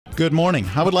Good morning.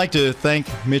 I would like to thank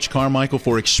Mitch Carmichael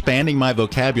for expanding my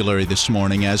vocabulary this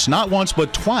morning, as not once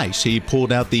but twice he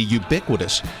pulled out the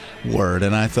ubiquitous word.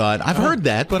 And I thought, I've heard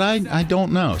that, but I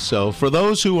don't know. So for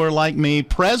those who are like me,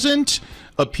 present,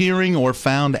 appearing, or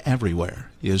found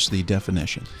everywhere is the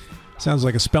definition. Sounds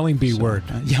like a spelling bee word.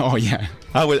 Oh, yeah.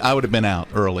 I would have been out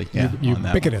early. Yeah,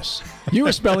 ubiquitous. You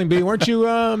were spelling bee, weren't you,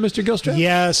 Mr. Gilstrap?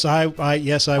 Yes, I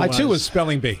was. I, too, was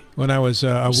spelling bee when I was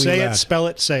a wee Say lad. it, spell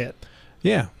it, say it.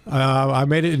 Yeah. I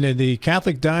made it in the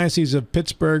Catholic Diocese of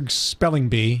Pittsburgh spelling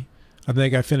bee. I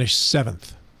think I finished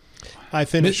 7th. I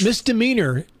finished...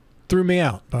 Misdemeanor threw me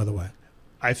out, by the way.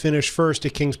 I finished first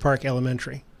at Kings Park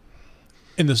Elementary.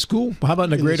 In the school? How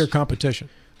about in a greater competition?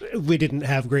 We didn't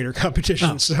have greater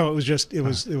competition, so it was just it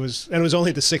was and it was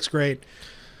only the 6th grade.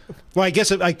 Well, I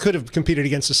guess I could have competed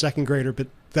against a 2nd grader, but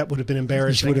that would have been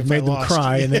embarrassing. You would have made them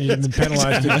cry, and then you'd have been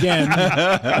penalized again,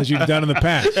 as you've done in the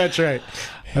past. That's right.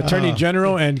 Attorney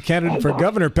General and candidate for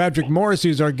governor Patrick Morrisey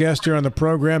is our guest here on the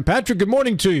program. Patrick, good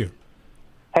morning to you.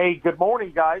 Hey, good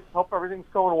morning, guys. Hope everything's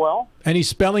going well. Any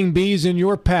spelling bees in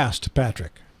your past,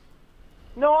 Patrick?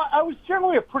 No, I was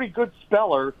generally a pretty good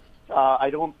speller. I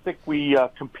don't think we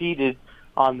competed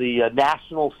on the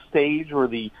national stage or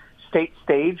the state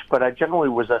stage, but I generally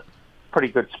was a pretty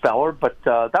good speller. But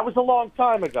that was a long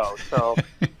time ago. So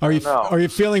are you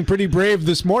feeling pretty brave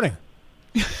this morning?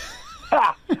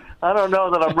 I don't know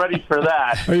that I'm ready for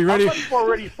that. Are you ready? I'm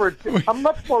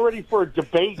much more ready for a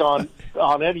debate on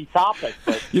any topic.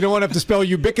 But you don't want to have to spell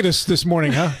ubiquitous this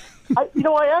morning, huh?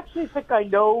 I actually think I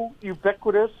know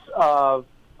ubiquitous.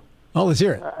 Let's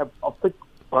hear it.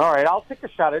 All right, I'll take a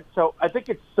shot at it. So I think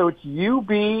it's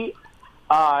UBIQUOUS.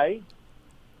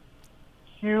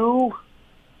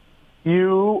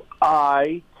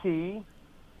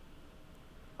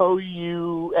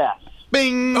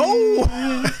 Bing!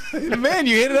 Oh, man,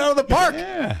 you hit it out of the park.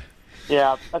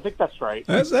 Yeah, I think that's right.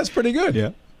 That's pretty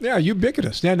good. Yeah,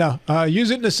 ubiquitous. Now, use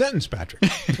it in a sentence, Patrick.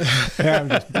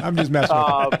 I'm just messing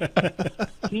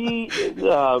with you.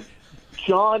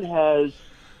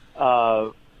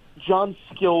 John's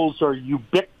skills are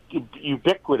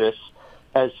ubiquitous,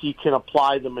 as he can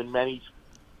apply them in many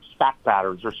fact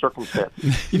patterns or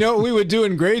circumstances. You know what we would do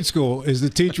in grade school is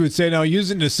the teacher would say, now use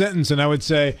it in a sentence, and I would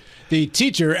say, the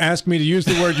teacher asked me to use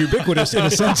the word ubiquitous in a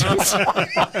sentence.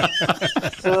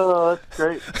 Oh, that's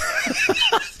great.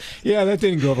 Yeah, that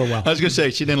didn't go over well. I was going to say,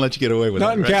 she didn't let you get away with it.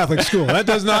 Not in Catholic school. That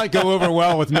does not go over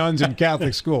well with nuns in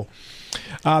Catholic school.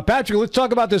 Patrick, let's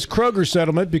talk about this Kroger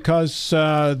settlement, because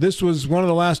this was one of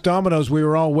the last dominoes we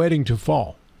were all waiting to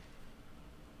fall.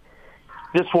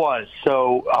 This was.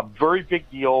 So a very big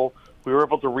deal. We were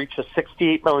able to reach a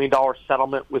 $68 million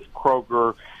settlement with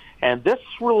Kroger, and this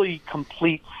really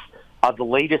completes the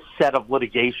latest set of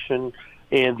litigation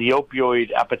in the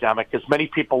opioid epidemic. As many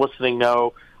people listening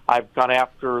know, I've gone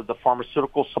after the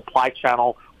pharmaceutical supply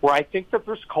channel where I think that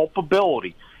there's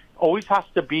culpability. Always has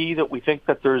to be that we think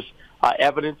that there's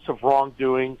evidence of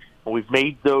wrongdoing, and we've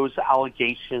made those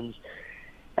allegations.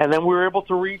 And then we were able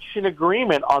to reach an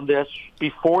agreement on this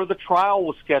before the trial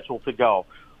was scheduled to go.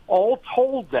 All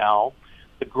told now,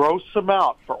 the gross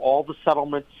amount for all the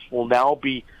settlements will now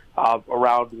be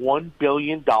around $1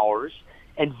 billion.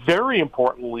 And very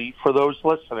importantly, for those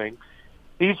listening,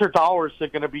 these are dollars that are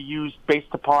going to be used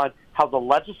based upon how the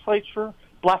legislature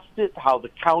blessed it, how the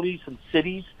counties and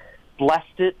cities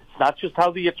blessed it. It's not just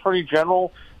how the Attorney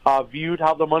General viewed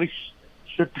how the money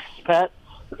should be spent.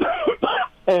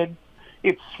 And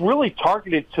it's really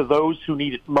targeted to those who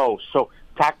need it most. So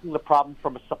tackling the problem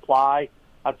from a supply,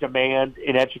 a demand,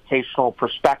 and educational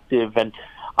perspective. And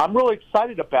I'm really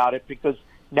excited about it because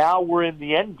now we're in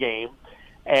the end game,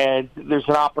 and there's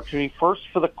an opportunity first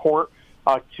for the court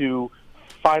to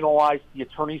finalize the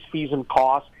attorney's fees and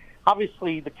costs.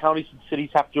 Obviously, the counties and cities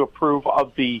have to approve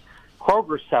of the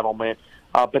Kroger settlement,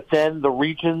 but then the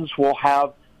regions will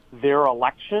have their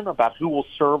election about who will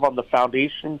serve on the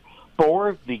foundation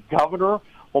board. The governor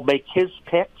will make his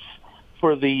picks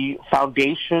for the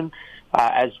foundation.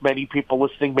 As many people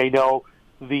listening may know,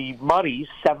 the money,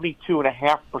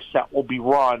 72.5%, will be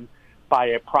run by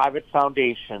a private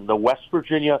foundation, the West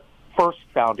Virginia First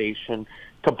Foundation,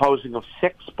 composing of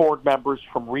 6 board members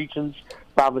from regions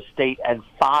around the state and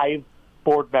 5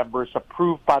 board members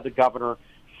approved by the governor,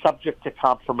 subject to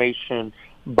confirmation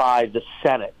by the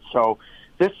Senate. So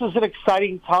this is an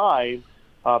exciting time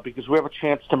because we have a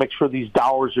chance to make sure these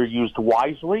dollars are used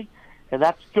wisely, and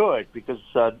that's good because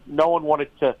no one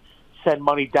wanted to send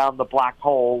money down the black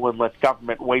hole and let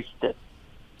government waste it.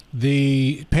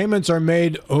 The payments are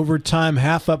made over time,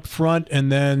 half up front,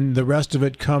 and then the rest of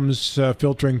it comes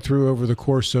filtering through over the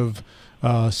course of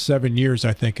 7 years,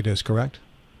 I think it is, correct?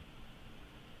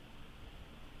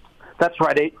 That's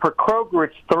right. For Kroger,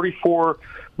 it's $34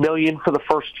 million for the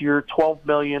first year, $12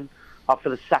 million for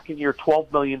the second year,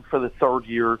 $12 million for the third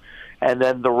year, and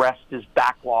then the rest is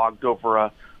backlogged over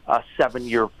a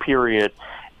 7-year period.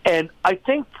 And I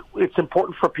think it's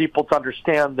important for people to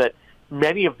understand that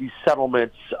many of these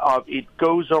settlements, it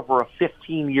goes over a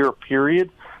 15-year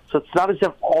period. So it's not as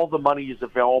if all the money is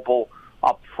available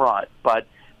up front, but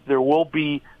there will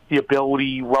be the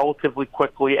ability relatively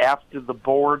quickly after the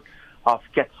board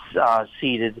gets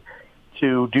seated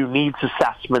to do needs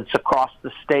assessments across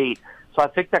the state. So I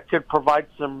think that could provide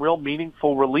some real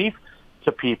meaningful relief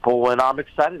to people, and I'm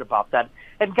excited about that.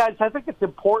 And guys, I think it's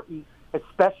important,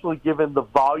 especially given the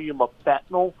volume of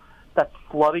fentanyl that's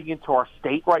flooding into our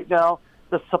state right now.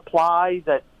 The supply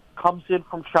that comes in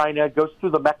from China, goes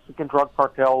through the Mexican drug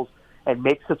cartels, and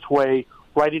makes its way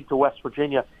right into West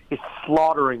Virginia is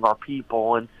slaughtering our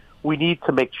people. And we need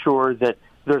to make sure that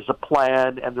there's a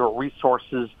plan and there are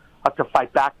resources to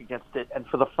fight back against it. And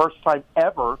for the first time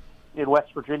ever in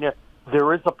West Virginia,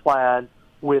 there is a plan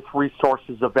with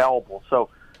resources available. So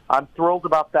I'm thrilled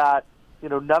about that. You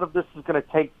know, none of this is going to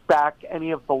take back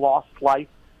any of the lost life,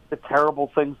 the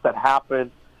terrible things that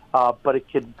happen, but it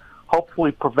can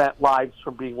hopefully prevent lives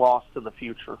from being lost in the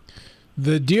future.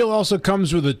 The deal also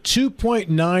comes with a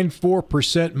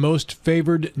 2.94% most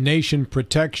favored nation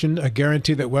protection, a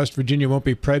guarantee that West Virginia won't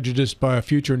be prejudiced by a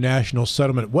future national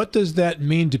settlement. What does that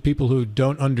mean to people who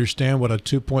don't understand what a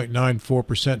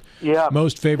 2.94%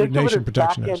 most favored nation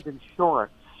protection is? Back-end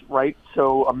insurance, right?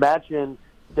 So imagine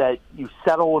that you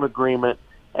settle an agreement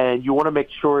and you want to make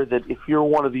sure that if you're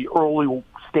one of the early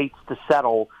states to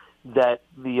settle, that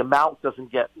the amount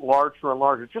doesn't get larger and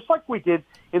larger. Just like we did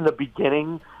in the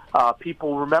beginning.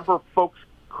 People remember folks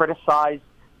criticized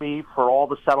me for all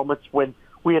the settlements when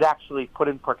we had actually put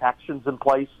in protections in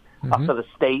place for the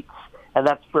states, and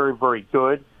that's very, very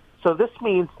good. So this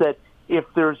means that if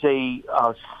there's a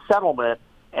settlement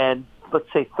and let's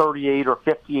say 38 or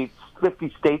 50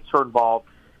 states are involved,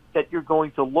 that you're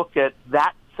going to look at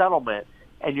that settlement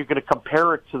and you're going to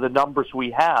compare it to the numbers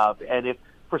we have. And if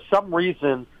for some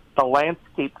reason the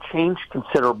landscape changed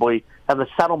considerably and the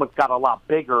settlement got a lot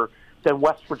bigger, then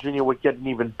West Virginia would get an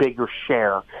even bigger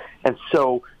share. And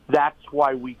so that's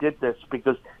why we did this,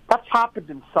 because that's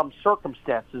happened in some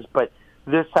circumstances, but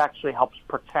this actually helps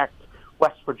protect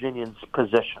West Virginians'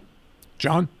 position.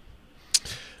 John?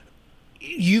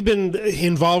 You've been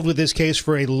involved with this case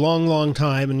for a long, long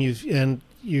time, and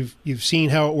you've seen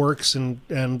how it works and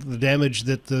the damage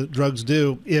that the drugs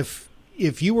do. If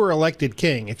you were elected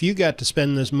king, if you got to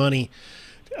spend this money,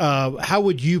 how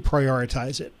would you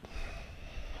prioritize it?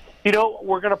 You know,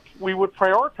 we would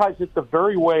prioritize it the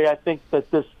very way I think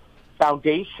that this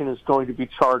foundation is going to be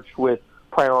charged with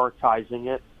prioritizing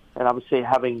it. And obviously,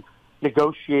 having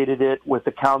negotiated it with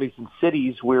the counties and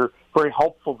cities, we're very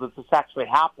hopeful that this actually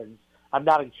happens. I'm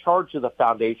not in charge of the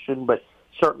foundation, but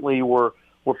certainly we're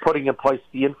putting in place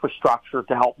the infrastructure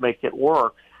to help make it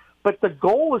work. But the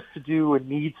goal is to do a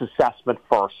needs assessment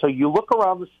first. So you look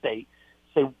around the state,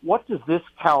 say, what does this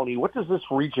county, what does this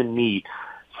region need?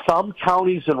 Some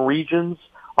counties and regions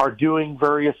are doing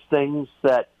various things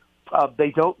that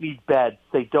they don't need beds.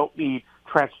 They don't need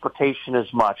transportation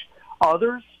as much.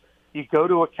 Others, you go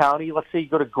to a county, let's say you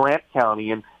go to Grant County,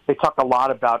 and they talk a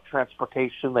lot about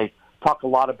transportation. They talk a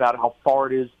lot about how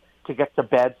far it is to get the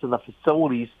beds and the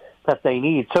facilities that they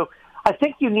need. So I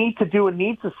think you need to do a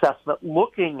needs assessment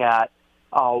looking at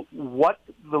what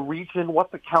the region,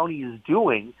 what the county is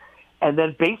doing, and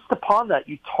then based upon that,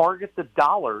 you target the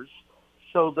dollars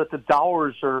so that the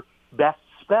dollars are best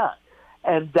spent.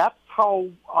 And that's how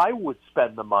I would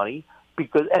spend the money,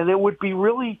 and it would be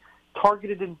really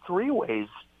targeted in three ways.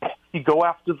 You go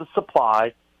after the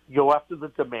supply, you go after the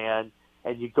demand,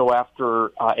 and you go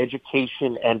after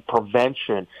education and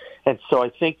prevention. And so I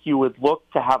think you would look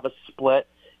to have a split.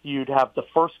 You'd have the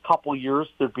first couple years,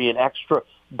 there'd be an extra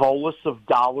bolus of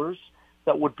dollars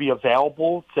that would be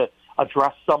available to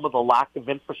address some of the lack of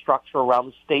infrastructure around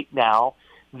the state now.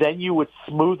 Then you would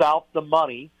smooth out the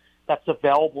money that's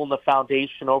available in the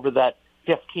foundation over that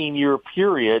 15-year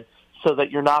period so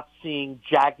that you're not seeing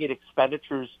jagged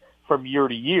expenditures from year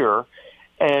to year.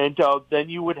 And then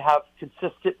you would have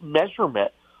consistent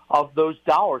measurement of those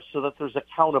dollars so that there's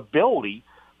accountability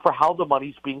for how the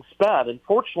money's being spent. And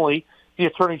fortunately, the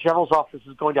Attorney General's office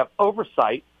is going to have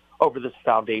oversight over this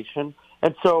foundation.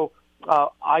 And so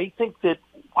I think that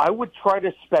I would try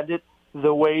to spend it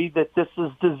the way that this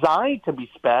is designed to be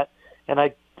spent. And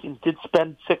I did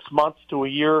spend 6 months to a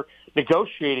year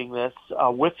negotiating this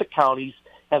with the counties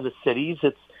and the cities.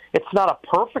 It's not a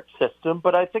perfect system,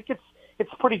 but I think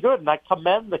it's pretty good. And I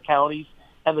commend the counties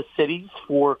and the cities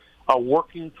for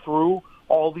working through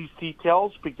all these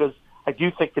details, because I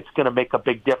do think it's going to make a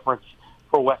big difference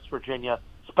for West Virginia,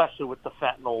 especially with the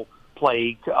fentanyl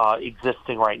plague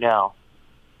existing right now.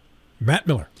 Matt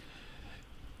Miller.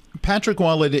 Patrick,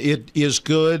 while it is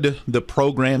good, the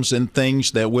programs and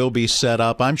things that will be set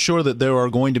up, I'm sure that there are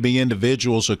going to be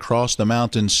individuals across the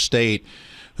Mountain State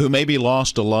who maybe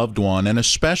lost a loved one, and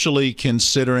especially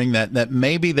considering that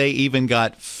maybe they even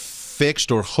got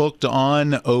fixed or hooked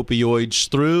on opioids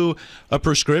through a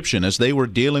prescription as they were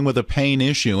dealing with a pain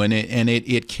issue, and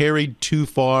it carried too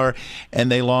far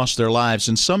and they lost their lives.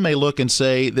 And some may look and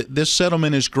say that this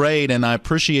settlement is great, and I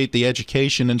appreciate the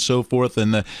education and so forth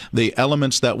and the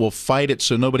elements that will fight it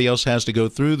so nobody else has to go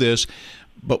through this.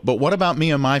 But what about me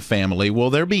and my family?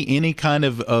 Will there be any kind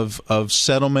of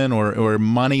settlement or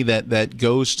money that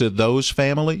goes to those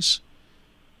families?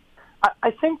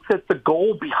 I think that the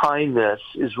goal behind this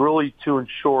is really to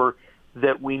ensure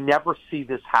that we never see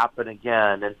this happen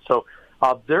again. And so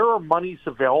there are monies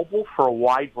available for a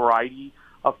wide variety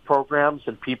of programs,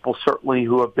 and people certainly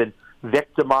who have been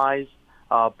victimized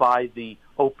by the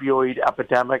opioid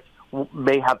epidemic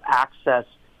may have access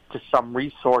to some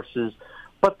resources.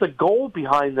 But the goal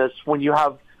behind this, when you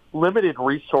have limited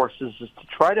resources, is to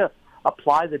try to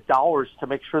apply the dollars to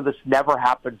make sure this never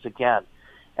happens again.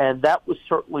 And that was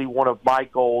certainly one of my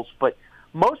goals. But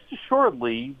most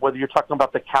assuredly, whether you're talking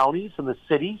about the counties and the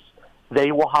cities,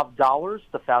 they will have dollars.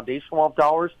 The foundation will have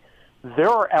dollars. There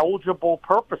are eligible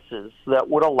purposes that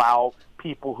would allow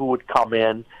people who would come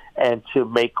in and to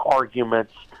make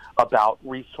arguments about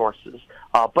resources.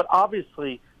 But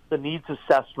obviously, the needs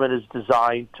assessment is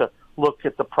designed to look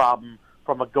at the problem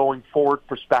from a going forward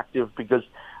perspective, because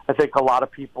I think a lot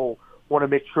of people want to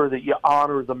make sure that you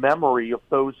honor the memory of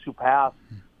those who passed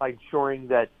by ensuring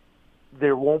that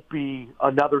there won't be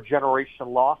another generation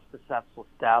lost to senseless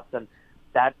death, and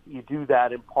that you do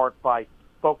that in part by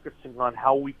focusing on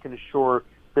how we can assure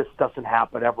this doesn't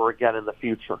happen ever again in the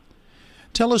future.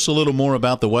 Tell us a little more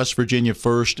about the West Virginia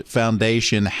First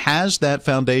Foundation. Has that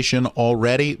foundation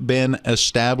already been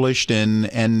established,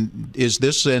 and is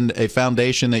this a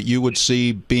foundation that you would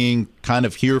see being kind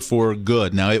of here for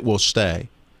good? Now it will stay.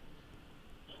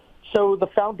 So the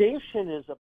foundation is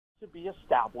about to be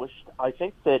established. I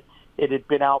think that it had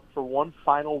been out for one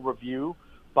final review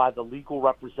by the legal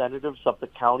representatives of the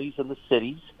counties and the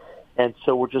cities, and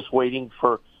so we're just waiting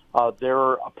for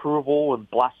their approval and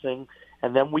blessing,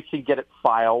 and then we can get it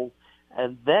filed.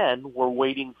 And then we're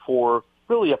waiting for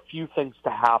really a few things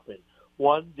to happen.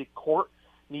 One, the court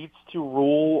needs to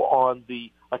rule on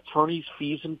the attorney's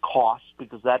fees and costs,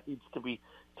 because that needs to be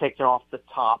taken off the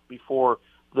top before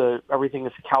everything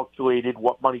is calculated,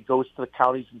 what money goes to the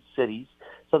counties and cities.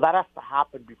 So that has to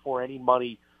happen before any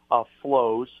money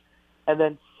flows. And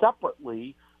then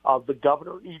separately, the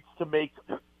governor needs to make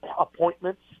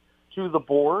appointments to the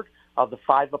board, the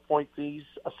 5 appointees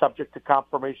subject to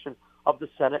confirmation of the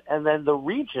Senate. And then the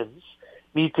regions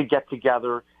need to get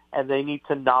together and they need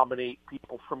to nominate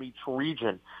people from each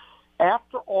region.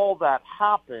 After all that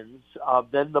happens,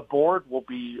 then the board will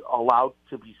be allowed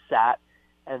to be sat,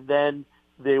 and then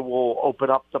they will open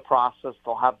up the process.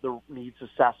 They'll have the needs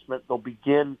assessment. They'll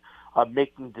begin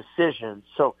making decisions.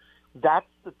 So that's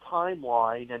the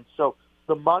timeline. And so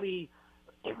the money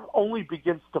only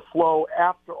begins to flow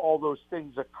after all those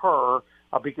things occur,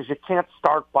 because you can't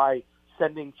start by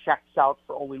sending checks out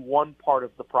for only one part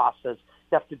of the process.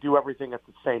 You have to do everything at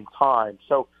the same time.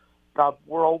 So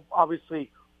we're obviously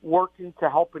working to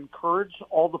help encourage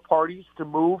all the parties to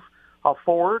move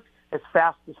forward as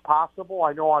fast as possible.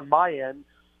 I know on my end,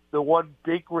 the one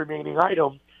big remaining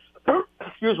item,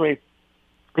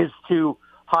 is to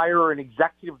hire an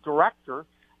executive director,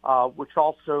 which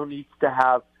also needs to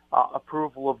have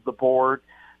approval of the board.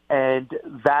 And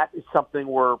that is something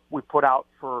where we put out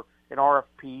for an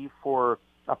RFP for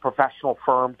a professional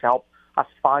firm to help us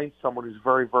find someone who's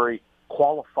very, very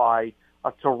qualified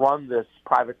to run this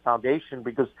private foundation,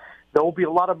 because there will be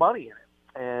a lot of money in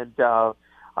it. And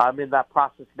I'm in that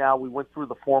process now. We went through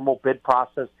the formal bid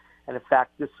process. And in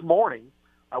fact, this morning,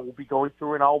 I will be going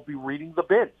through and I'll be reading the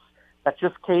bids that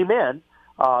just came in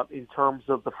terms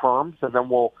of the firms. And then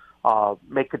we'll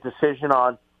make a decision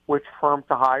on which firm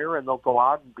to hire, and they'll go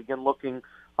out and begin looking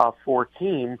for a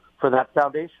team for that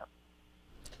foundation.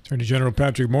 Attorney General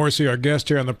Patrick Morrisey, our guest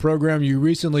here on the program. You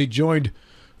recently joined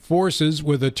forces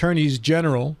with attorneys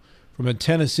general from a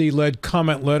Tennessee-led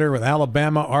comment letter with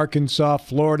Alabama, Arkansas,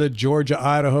 Florida, Georgia,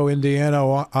 Idaho,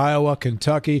 Indiana, Iowa,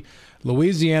 Kentucky,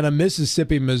 Louisiana,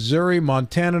 Mississippi, Missouri,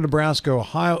 Montana, Nebraska,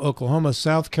 Ohio, Oklahoma,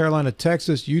 South Carolina,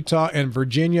 Texas, Utah, and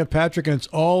Virginia. Patrick, and it's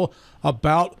all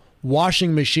about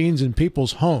washing machines in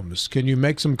people's homes. Can you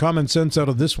make some common sense out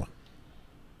of this one?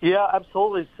 Yeah,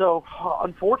 absolutely. So,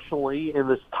 unfortunately, in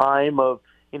this time of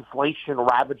inflation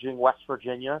ravaging West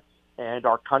Virginia and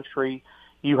our country,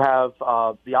 you have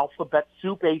the alphabet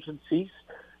soup agencies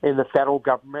in the federal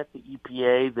government, the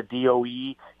EPA, the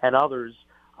DOE, and others,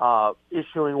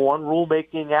 issuing one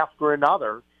rulemaking after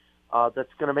another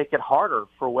that's going to make it harder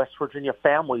for West Virginia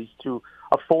families to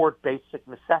afford basic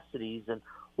necessities. And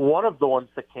one of the ones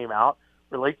that came out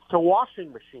relates to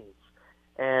washing machines.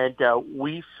 And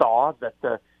we saw that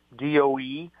the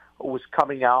DOE was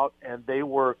coming out and they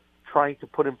were trying to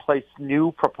put in place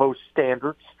new proposed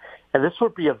standards. And this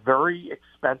would be a very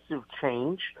expensive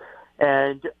change.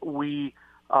 And we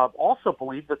also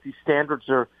believe that these standards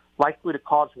are likely to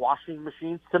cause washing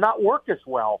machines to not work as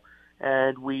well.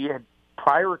 And we had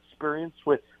prior experience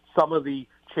with some of the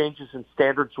changes in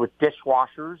standards with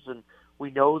dishwashers, and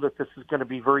we know that this is going to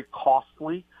be very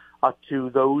costly to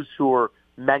those who are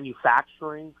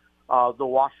manufacturing the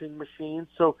washing machines.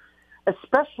 So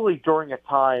especially during a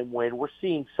time when we're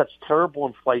seeing such terrible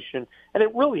inflation, and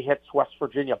it really hits West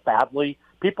Virginia badly.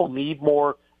 People need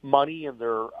more money in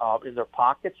their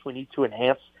pockets. We need to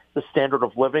enhance the standard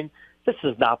of living. This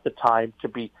is not the time to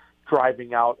be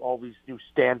driving out all these new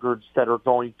standards that are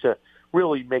going to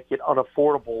really make it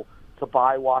unaffordable to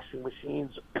buy washing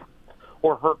machines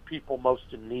or hurt people most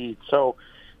in need. So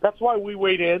that's why we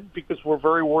weighed in, because we're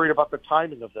very worried about the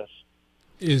timing of this.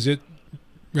 Is it?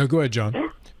 No, go ahead,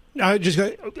 John. Just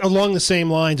along the same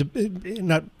lines,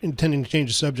 not intending to change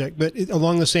the subject, but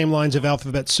along the same lines of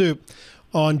alphabet soup,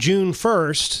 on June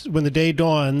 1st, when the day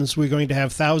dawns, we're going to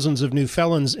have thousands of new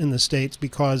felons in the states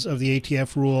because of the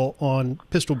ATF rule on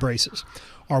pistol braces.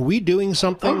 Are we doing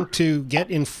something to get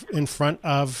in front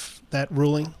of that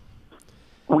ruling?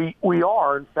 We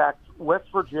are. In fact, West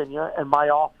Virginia and my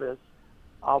office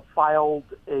filed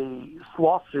a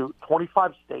lawsuit,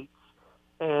 25 states,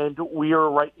 and we are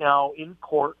right now in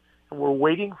court, and we're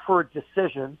waiting for a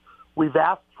decision. We've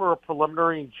asked for a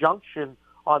preliminary injunction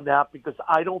on that because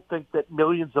I don't think that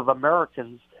millions of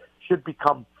Americans should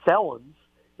become felons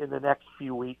in the next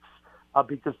few weeks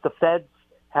because the feds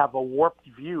have a warped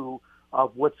view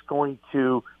of what's going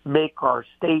to make our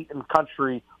state and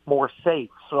country more safe.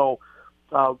 So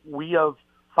we have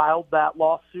filed that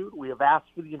lawsuit. We have asked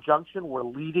for the injunction. We're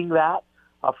leading that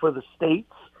for the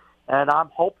states, and I'm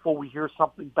hopeful we hear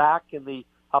something back in the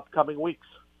upcoming weeks.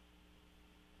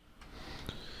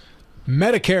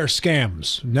 Medicare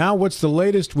scams. Now what's the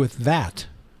latest with that?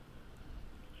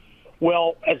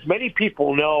 Well, as many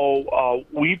people know,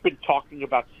 we've been talking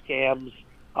about scams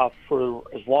for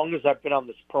as long as I've been on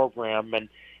this program, and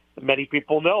many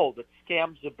people know that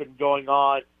scams have been going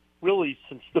on really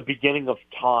since the beginning of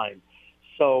time.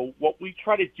 So what we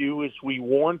try to do is we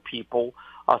warn people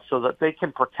so that they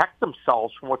can protect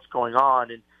themselves from what's going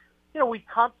on. And, you know, we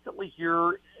constantly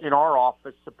hear in our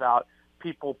office about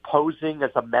people posing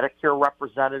as a Medicare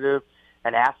representative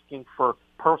and asking for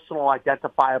personal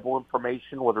identifiable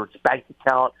information, whether it's bank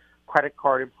account, credit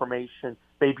card information,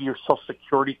 maybe your Social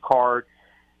Security card.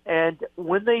 And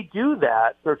when they do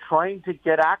that, they're trying to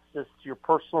get access to your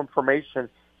personal information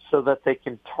so that they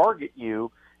can target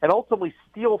you and ultimately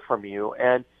steal from you.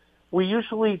 And we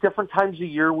usually, different times a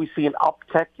year, we see an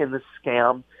uptick in this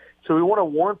scam. So we want to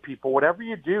warn people, whatever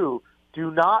you do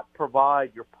not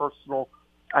provide your personal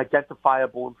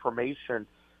identifiable information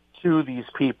to these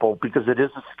people because it is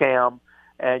a scam.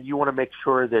 And you want to make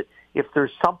sure that if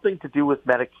there's something to do with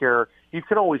Medicare, you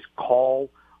can always call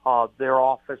their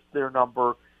office, their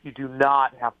number. You do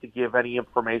not have to give any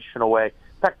information away.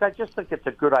 In fact, I just think it's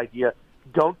a good idea.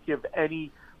 Don't give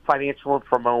any financial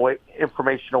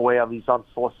information away on these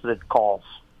unsolicited calls.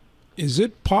 Is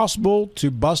it possible to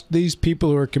bust these people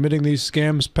who are committing these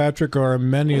scams, Patrick, or are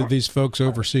many of these folks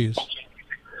overseas?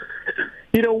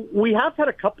 You know, we have had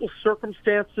a couple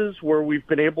circumstances where we've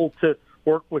been able to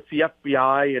work with the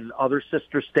FBI and other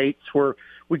sister states where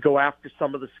we go after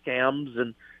some of the scams.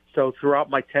 And so throughout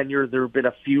my tenure, there have been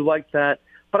a few like that.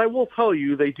 But I will tell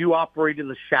you, they do operate in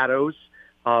the shadows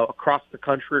across the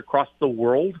country, across the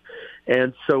world.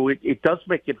 And so it does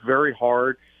make it very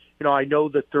hard. You know, I know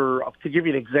that to give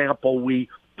you an example, we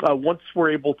once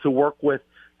were able to work with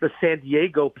the San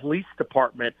Diego Police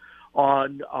Department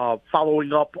on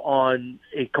following up on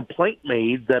a complaint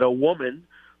made that a woman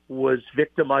was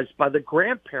victimized by the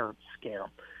grandparent scam.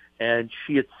 And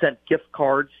she had sent gift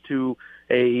cards to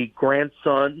a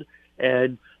grandson,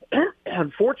 and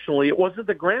unfortunately, it wasn't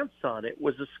the grandson. It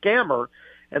was a scammer,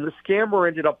 and the scammer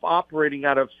ended up operating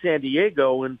out of San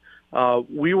Diego, and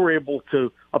we were able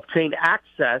to obtain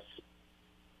access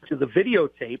to the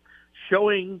videotape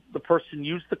showing the person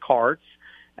used the cards.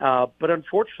 But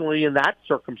unfortunately, in that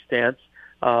circumstance,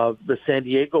 The San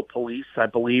Diego police, I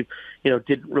believe,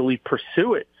 didn't really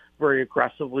pursue it very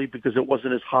aggressively because it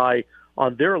wasn't as high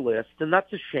on their list, and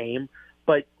that's a shame.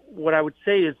 But what I would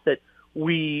say is that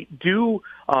we do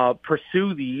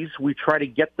pursue these. We try to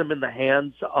get them in the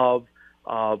hands of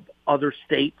other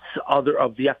states, of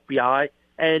the FBI,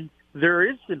 and there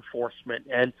is enforcement.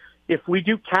 And if we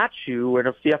do catch you, and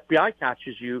if the FBI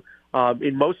catches you,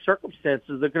 in most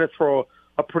circumstances, they're going to throw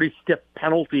a pretty stiff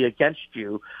penalty against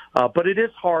you. But it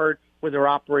is hard when they're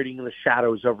operating in the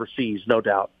shadows overseas, no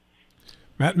doubt.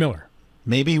 Matt Miller.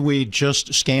 Maybe we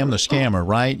just scam the scammer,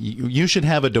 right? You should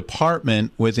have a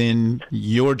department within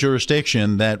your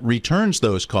jurisdiction that returns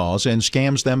those calls and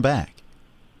scams them back.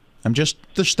 I'm just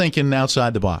thinking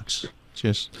outside the box.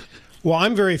 Well,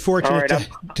 I'm very fortunate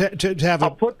right, to have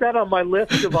I'll put that on my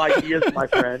list of ideas, my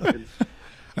friend.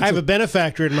 I have a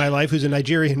benefactor in my life who's a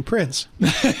Nigerian prince,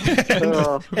 and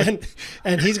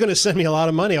he's going to send me a lot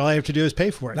of money. All I have to do is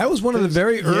pay for it. That was one of the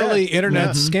very early internet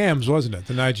scams, wasn't it?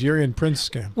 The Nigerian prince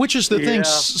scam. Which is the thing.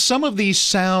 Some of these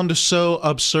sound so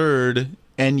absurd,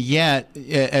 and yet,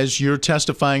 as you're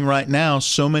testifying right now,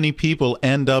 so many people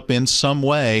end up in some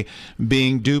way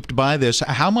being duped by this.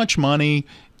 How much money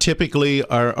typically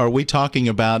are we talking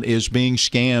about is being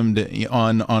scammed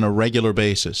on a regular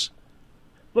basis?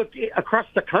 Look, across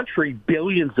the country,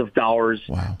 billions of dollars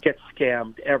get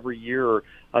scammed every year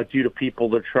due to people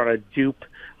that are trying to dupe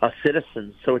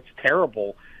citizens. So it's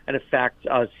terrible. And in fact,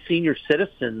 senior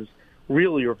citizens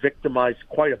really are victimized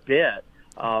quite a bit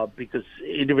because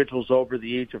individuals over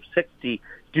the age of 60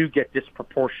 do get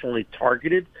disproportionately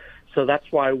targeted. So that's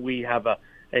why we have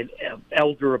an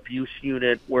elder abuse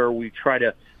unit where we try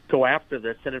to go after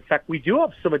this. And in fact, we do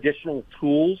have some additional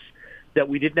tools that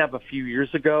we didn't have a few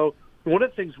years ago. One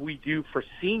of the things we do for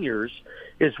seniors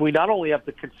is we not only have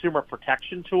the consumer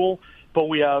protection tool, but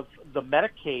we have the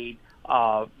Medicaid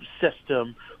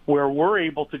system where we're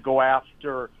able to go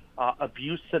after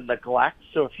abuse and neglect.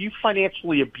 So if you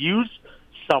financially abuse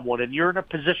someone and you're in a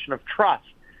position of trust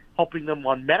helping them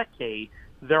on Medicaid,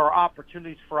 there are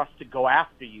opportunities for us to go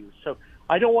after you. So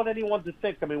I don't want anyone to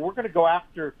think, we're going to go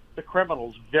after the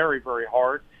criminals very, very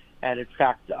hard. And in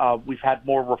fact, we've had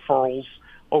more referrals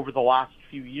over the last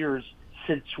few years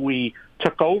since we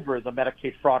took over the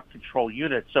Medicaid Fraud Control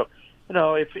Unit. So,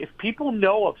 if people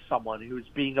know of someone who's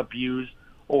being abused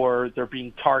or they're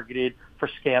being targeted for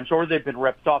scams or they've been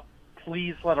ripped off,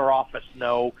 please let our office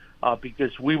know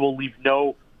because we will leave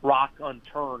no rock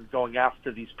unturned going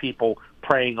after these people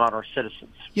preying on our citizens.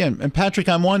 Yeah, and Patrick,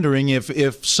 I'm wondering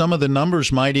if some of the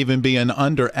numbers might even be an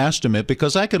underestimate,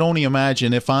 because I could only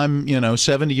imagine if I'm,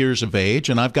 70 years of age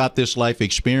and I've got this life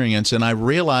experience and I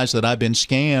realize that I've been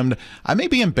scammed, I may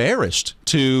be embarrassed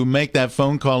to make that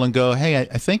phone call and go, hey, I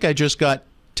think I just got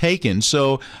taken.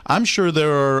 So I'm sure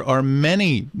there are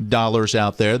many dollars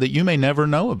out there that you may never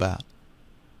know about.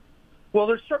 Well,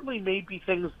 there certainly may be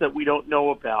things that we don't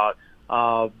know about.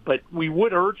 But we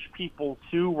would urge people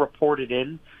to report it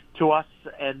in to us,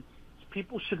 and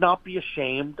people should not be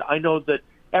ashamed. I know that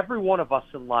every one of us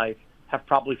in life have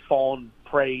probably fallen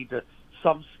prey to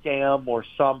some scam or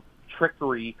some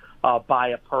trickery by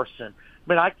a person.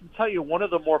 I can tell you one of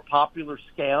the more popular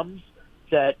scams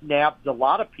that nabbed a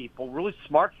lot of people, really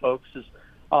smart folks, is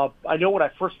I know when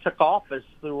I first took office,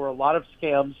 there were a lot of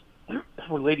scams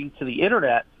relating to the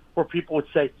Internet where people would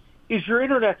say, is your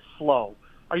Internet slow?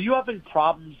 Are you having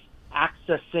problems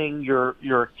accessing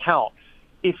your account?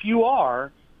 If you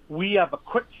are, we have a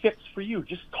quick fix for you.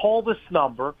 Just call this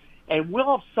number, and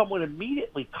we'll have someone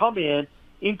immediately come in,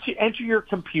 enter your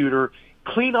computer,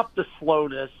 clean up the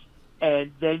slowness,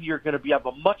 and then you're going to have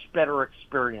a much better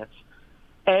experience.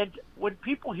 And when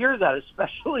people hear that,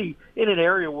 especially in an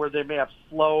area where they may have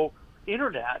slow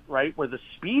Internet, right, where the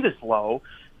speed is low,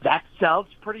 that sounds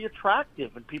pretty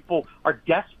attractive, and people are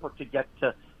desperate to get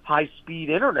to high-speed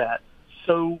Internet,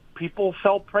 so people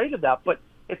fell prey to that. But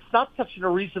it's not such an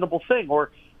unreasonable thing. Or,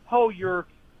 your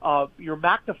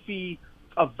McAfee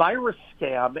virus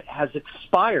scam has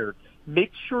expired.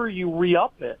 Make sure you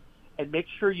re-up it, and make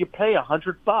sure you pay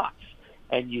 $100,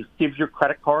 and you give your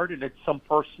credit card, and it's some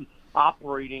person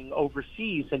operating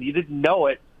overseas, and you didn't know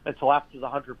it until after the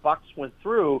 $100 went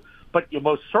through. But you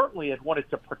most certainly had wanted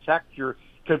to protect your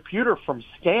computer from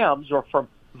scams or from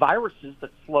viruses that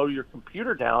slow your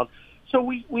computer down. So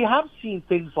we have seen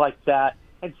things like that,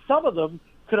 and some of them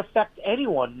could affect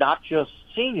anyone, not just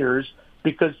seniors,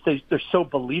 because they're so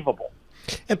believable.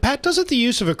 And Pat, doesn't the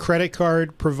use of a credit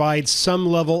card provide some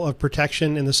level of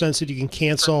protection in the sense that you can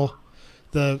cancel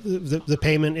the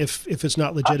payment if it's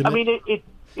not legitimate?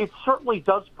 It certainly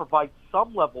does provide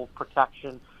some level of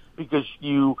protection because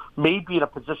you may be in a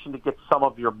position to get some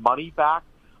of your money back.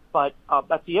 But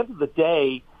at the end of the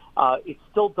day, it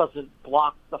still doesn't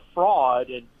block the fraud,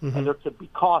 and there could be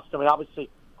cost. I mean, obviously,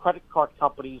 credit card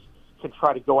companies can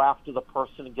try to go after the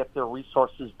person and get their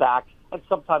resources back, and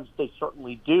sometimes they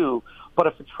certainly do. But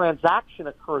if a transaction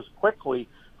occurs quickly,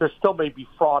 there still may be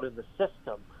fraud in the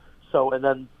system. So, and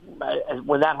then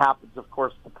when that happens, of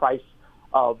course, the price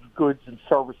of goods and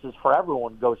services for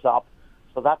everyone goes up.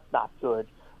 So that's not good.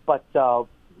 But,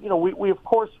 we of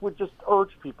course would just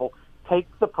urge people, take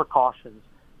the precautions.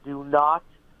 Do not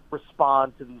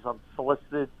respond to these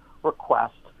unsolicited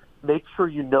requests. Make sure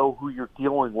you know who you're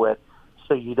dealing with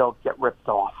so you don't get ripped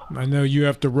off. I know you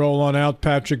have to roll on out,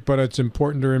 Patrick, but it's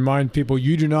important to remind people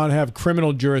you do not have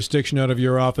criminal jurisdiction out of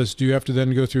your office. Do you have to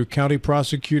then go through county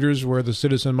prosecutors where the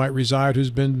citizen might reside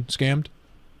who's been scammed?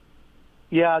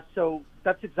 Yeah, so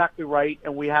that's exactly right.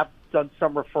 And we have done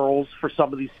some referrals for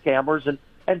some of these scammers,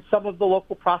 and some of the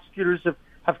local prosecutors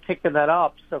have taken that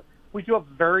up. So we do have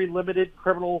very limited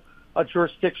criminal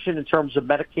jurisdiction in terms of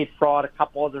Medicaid fraud, a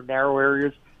couple other narrow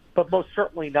areas, but most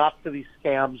certainly not for these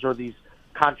scams or these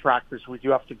contractors. We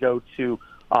do have to go to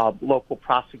local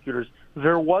prosecutors.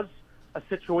 There was a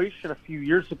situation a few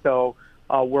years ago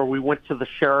where we went to the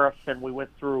sheriff and we went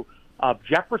through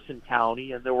Jefferson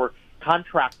County, and there were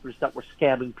contractors that were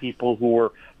scamming people who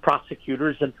were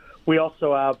prosecutors. And we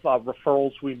also have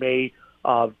referrals we made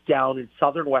down in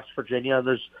southern West Virginia, and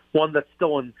there's one that's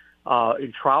still in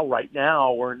trial right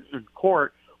now or in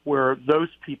court where those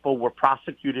people were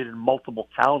prosecuted in multiple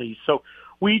counties. So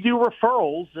we do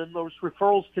referrals, and those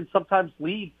referrals can sometimes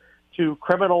lead to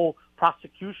criminal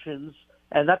prosecutions,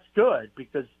 and that's good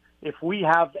because if we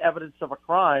have evidence of a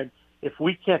crime, if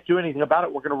we can't do anything about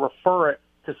it, we're going to refer it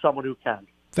to someone who can.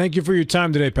 Thank you for your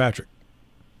time today, Patrick.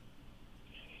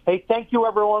 Hey, thank you,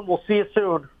 everyone. We'll see you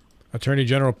soon. Attorney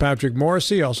General Patrick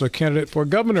Morrisey, also candidate for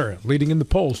governor, leading in the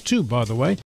polls, too, by the way.